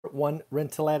one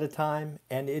rental at a time,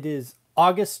 and it is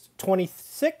August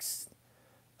 26th,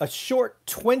 a short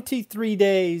 23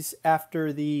 days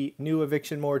after the new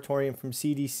eviction moratorium from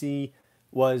CDC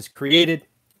was created,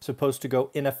 supposed to go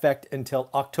in effect until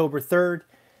October 3rd.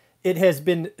 It has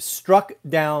been struck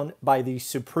down by the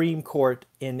Supreme Court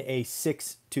in a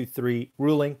 6-3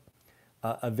 ruling.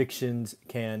 Evictions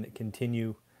can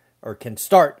continue, or can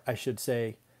start, I should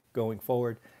say, going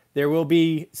forward. There will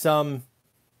be some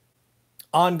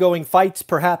ongoing fights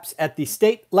perhaps at the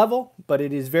state level, but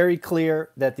it is very clear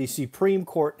that the Supreme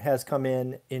Court has come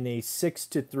in a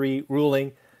 6-3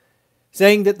 ruling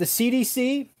saying that the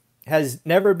CDC has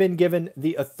never been given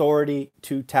the authority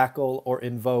to tackle or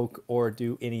invoke or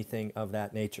do anything of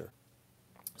that nature.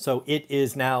 So it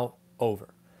is now over.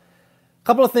 A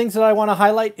couple of things that I want to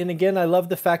highlight, and again, I love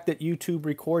the fact that YouTube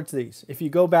records these. If you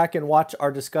go back and watch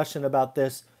our discussion about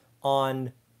this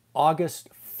on August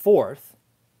 4th,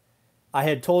 I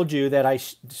had told you that I'd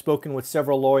spoken with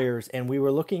several lawyers, and we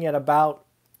were looking at about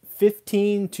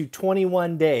 15 to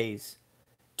 21 days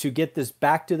to get this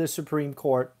back to the Supreme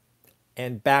Court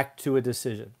and back to a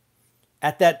decision.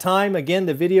 At that time, again,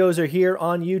 the videos are here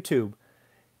on YouTube.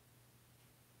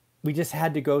 We just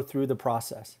had to go through the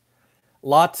process.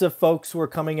 Lots of folks were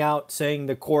coming out saying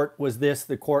the court was this,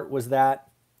 the court was that.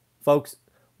 Folks,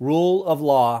 rule of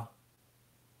law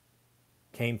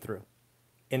came through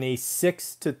in a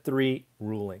 6-3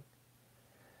 ruling.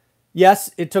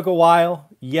 Yes, it took a while.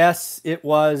 Yes, it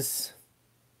was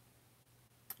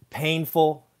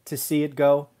painful to see it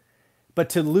go. But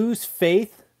to lose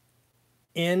faith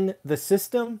in the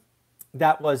system,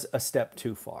 that was a step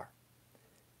too far.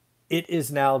 It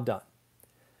is now done.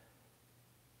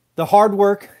 The hard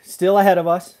work still ahead of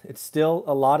us. It's still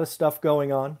a lot of stuff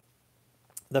going on.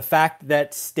 The fact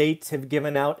that states have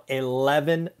given out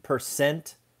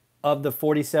 11% of the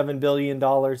 $47 billion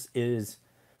is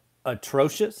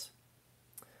atrocious.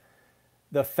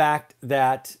 The fact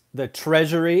that the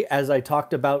Treasury, as I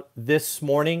talked about this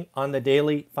morning on the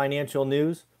Daily Financial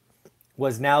News,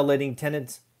 was now letting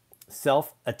tenants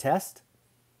self-attest,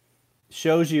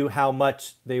 shows you how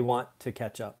much they want to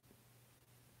catch up.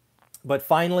 But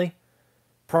finally,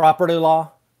 property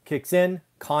law kicks in,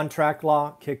 contract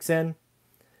law kicks in.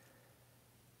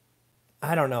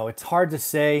 I don't know, it's hard to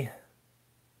say.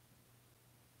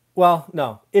 Well,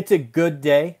 no, it's a good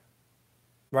day,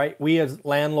 right? We as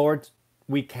landlords,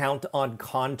 we count on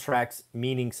contracts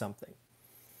meaning something.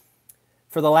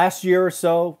 For the last year or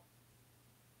so,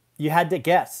 you had to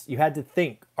guess, you had to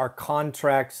think, are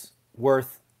contracts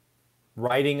worth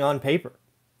writing on paper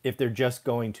if they're just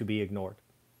going to be ignored?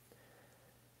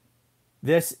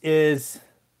 This is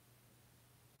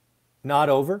not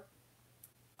over.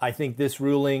 I think this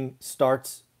ruling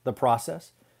starts the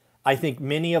process. I think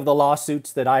many of the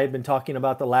lawsuits that I had been talking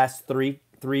about the last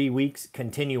three weeks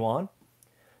continue on.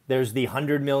 There's the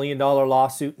 $100 million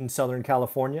lawsuit in Southern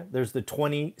California. There's the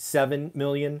 $27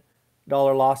 million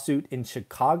lawsuit in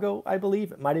Chicago, I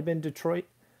believe. It might have been Detroit.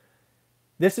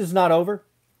 This is not over.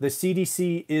 The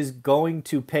CDC is going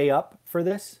to pay up for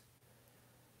this.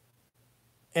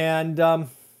 And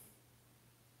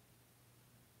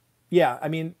yeah, I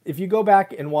mean, if you go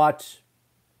back and watch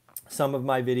some of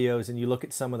my videos and you look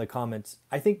at some of the comments,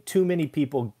 I think too many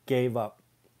people gave up.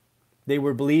 They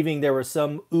were believing there was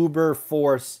some uber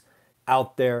force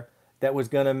out there that was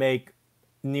going to make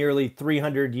nearly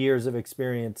 300 years of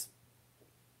experience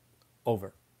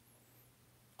over.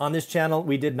 On this channel,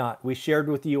 we did not. We shared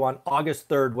with you on August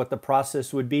 3rd what the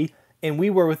process would be, and we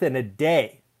were within a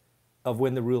day of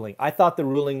when the ruling. I thought the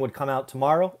ruling would come out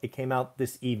tomorrow. It came out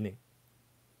this evening.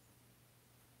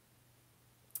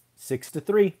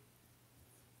 6-3.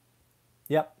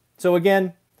 Yep. So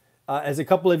again, as a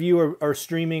couple of you are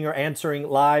streaming or answering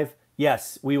live,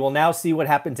 yes, we will now see what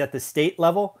happens at the state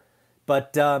level.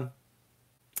 But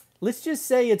let's just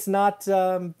say it's not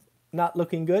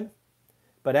looking good.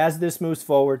 But as this moves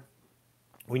forward,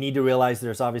 we need to realize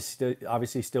there's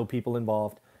obviously still people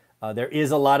involved. There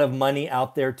is a lot of money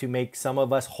out there to make some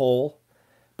of us whole.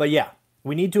 But yeah,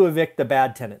 we need to evict the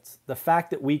bad tenants. The fact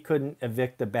that we couldn't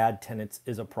evict the bad tenants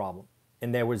is a problem.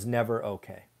 And there was never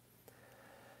okay.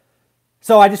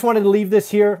 So I just wanted to leave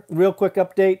this here. Real quick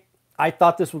update. I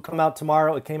thought this would come out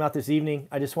tomorrow. It came out this evening.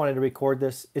 I just wanted to record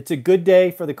this. It's a good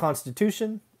day for the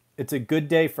Constitution. It's a good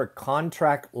day for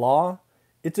contract law.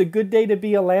 It's a good day to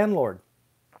be a landlord.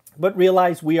 But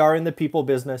realize we are in the people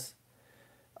business.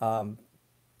 Don't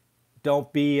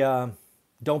be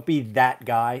that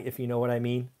guy, if you know what I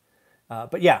mean.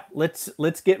 But yeah, let's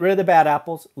get rid of the bad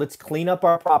apples. Let's clean up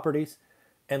our properties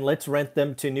and let's rent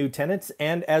them to new tenants.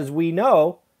 And as we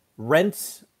know,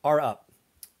 rents are up.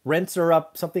 Rents are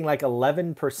up something like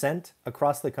 11%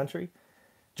 across the country.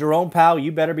 Jerome Powell,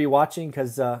 you better be watching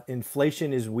because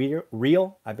inflation is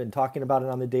real. I've been talking about it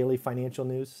on the daily financial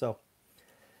news. So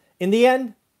in the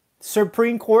end,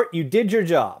 Supreme Court, you did your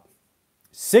job.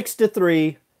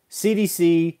 6-3,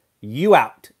 CDC, you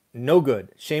out. No good.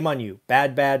 Shame on you.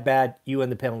 Bad, bad, bad. You in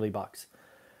the penalty box.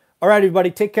 All right,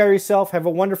 everybody, take care of yourself. Have a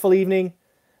wonderful evening.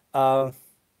 I'm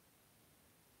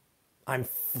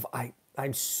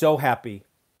so happy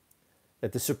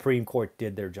that the Supreme Court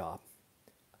did their job.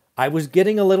 I was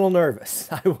getting a little nervous.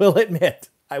 I will admit,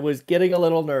 I was getting a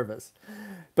little nervous.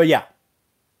 But yeah,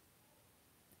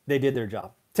 they did their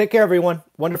job. Take care, everyone.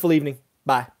 Wonderful evening.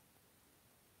 Bye.